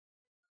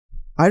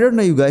I don't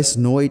know you guys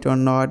know it or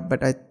not,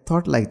 but I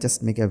thought like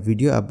just make a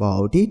video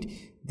about it.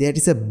 There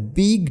is a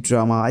big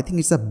drama. I think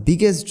it's the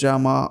biggest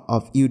drama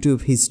of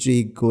YouTube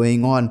history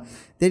going on.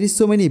 There is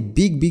so many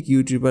big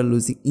YouTubers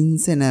losing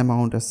insane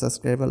amount of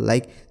subscriber,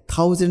 like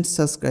 1,000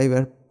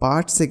 subscriber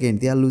per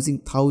second. They are losing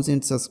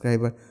 1,000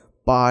 subscriber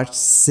per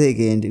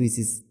second, which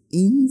is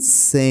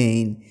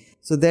insane.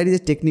 So there is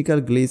a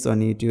technical glitch on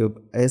YouTube.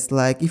 It's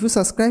like if you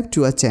subscribe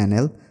to a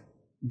channel,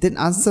 then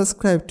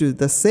unsubscribe to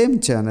the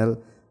same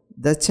channel,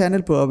 the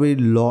channel probably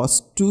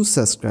lost 2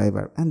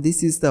 subscribers, and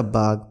this is the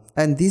bug.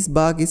 And this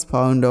bug is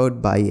found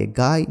out by a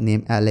guy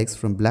named Alex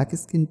from Black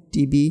Skin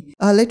TV.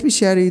 Let me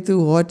share with you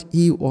what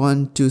he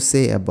wants to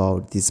say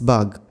about this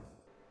bug.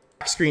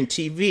 Screen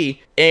TV,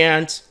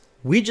 and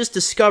we just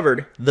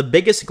discovered the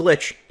biggest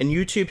glitch in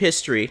YouTube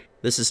history.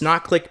 This is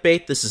not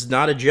clickbait, this is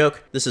not a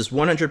joke, this is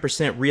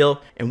 100%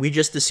 real, and we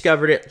just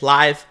discovered it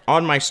live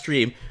on my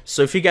stream.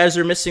 So if you guys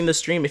are missing the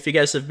stream, if you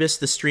guys have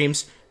missed the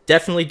streams,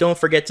 definitely don't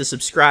forget to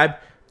subscribe.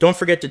 Don't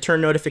forget to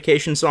turn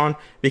notifications on,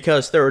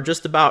 because there are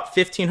just about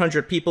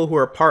 1,500 people who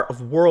are part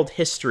of world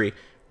history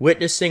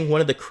witnessing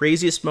one of the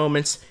craziest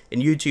moments in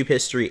YouTube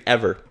history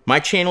ever. My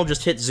channel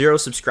just hit 0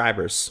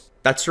 subscribers.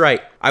 That's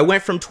right, I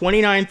went from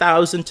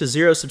 29,000 to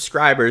 0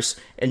 subscribers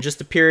in just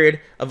a period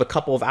of a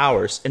couple of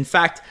hours. In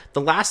fact,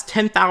 the last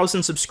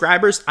 10,000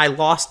 subscribers I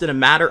lost in a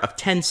matter of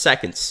 10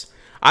 seconds.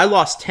 I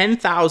lost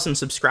 10,000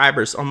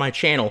 subscribers on my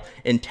channel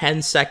in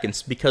 10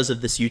 seconds because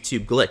of this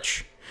YouTube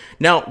glitch.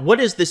 Now, what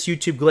is this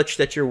YouTube glitch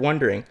that you're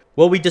wondering?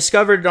 Well, we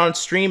discovered it on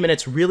stream, and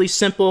it's really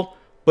simple,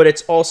 but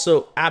it's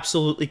also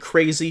absolutely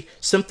crazy.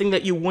 Something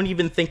that you wouldn't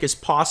even think is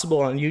possible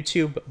on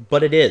YouTube,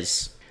 but it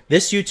is.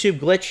 This YouTube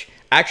glitch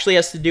actually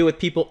has to do with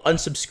people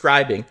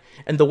unsubscribing.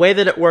 And the way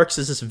that it works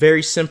is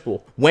very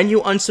simple. When you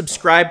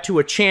unsubscribe to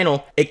a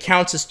channel, it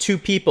counts as 2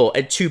 people,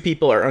 and 2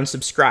 people are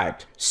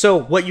unsubscribed. So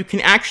what you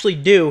can actually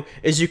do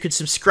is you could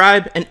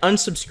subscribe and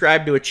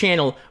unsubscribe to a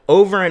channel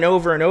over and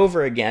over and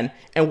over again.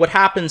 And what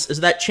happens is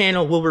that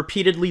channel will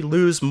repeatedly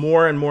lose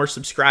more and more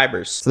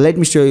subscribers. So let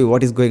me show you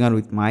what is going on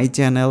with my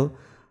channel.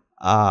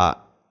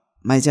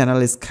 My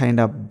channel is kind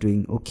of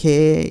doing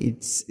okay.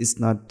 It's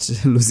not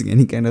losing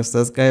any kind of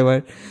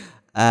subscriber.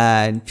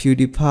 And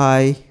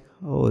PewDiePie,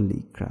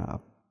 holy crap,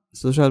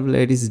 social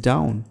blade is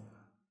down.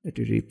 Let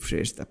me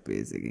refresh the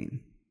page again.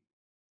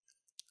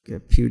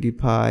 Okay,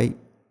 PewDiePie,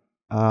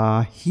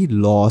 he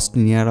lost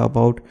near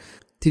about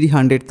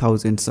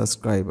 300,000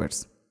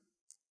 subscribers.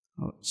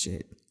 Oh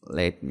shit,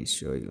 let me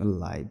show you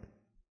live.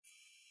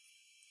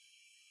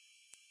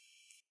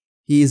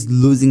 He is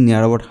losing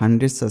near about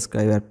 100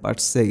 subscribers per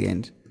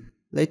second.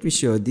 Let me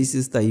show, this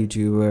is the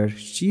YouTuber.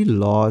 She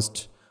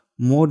lost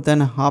more than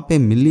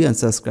 500,000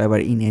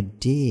 subscribers in a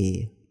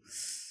day.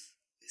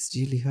 It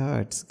really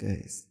hurts,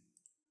 guys.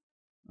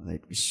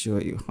 Let me show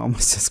you how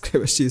much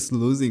subscribers she is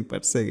losing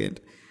per second.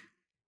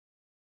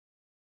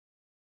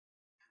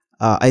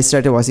 I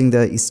started watching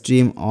the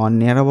stream on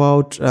near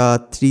about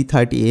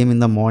 3:30 AM in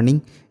the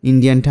morning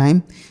Indian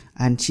time,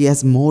 and she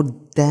has more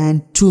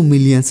than 2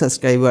 million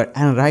subscribers,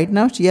 and right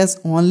now she has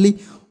only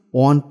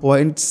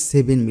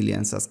 1.7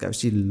 million subscribers.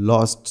 She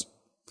lost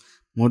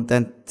more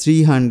than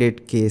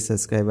 300k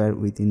subscribers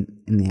within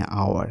an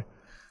hour,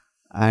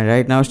 and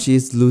right now she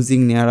is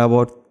losing near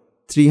about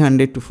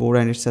 300 to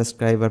 400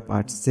 subscribers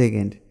per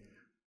second.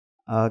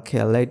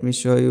 Okay, let me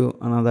show you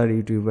another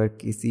YouTuber,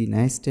 Casey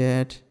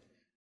Neistat.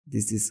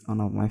 This is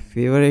one of my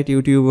favorite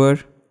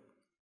YouTuber.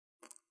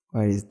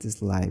 Where is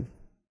this live?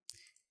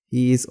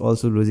 He is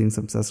also losing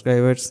some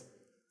subscribers.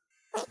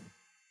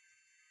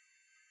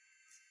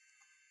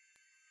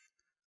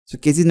 So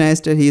Casey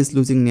Neistat, he is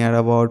losing near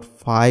about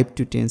 5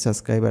 to 10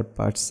 subscribers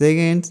per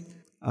second.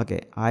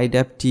 Okay,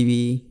 IDAP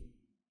TV,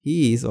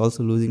 he is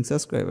also losing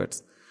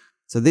subscribers.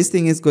 So this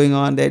thing is going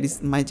on. That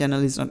is, my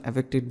channel is not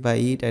affected by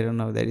it. I don't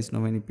know, there is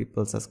no many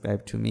people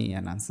subscribe to me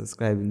and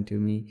unsubscribing to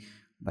me.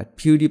 But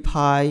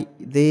PewDiePie,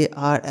 they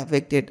are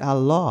affected a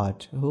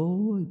lot.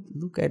 Oh,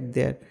 look at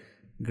their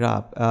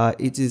graph.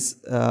 It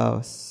is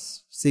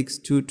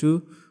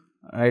 622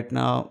 right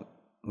now.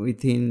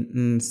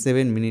 Within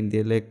 7 minutes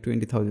they're like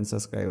 20,000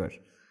 subscribers.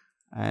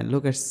 And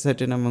look at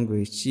certain among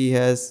which she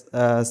has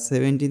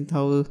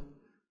 17,000.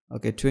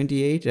 Okay,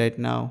 28 right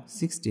now,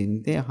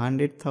 16. They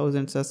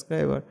 100,000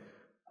 subscribers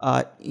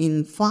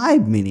in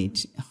 5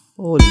 minutes.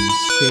 Holy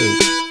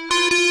shit.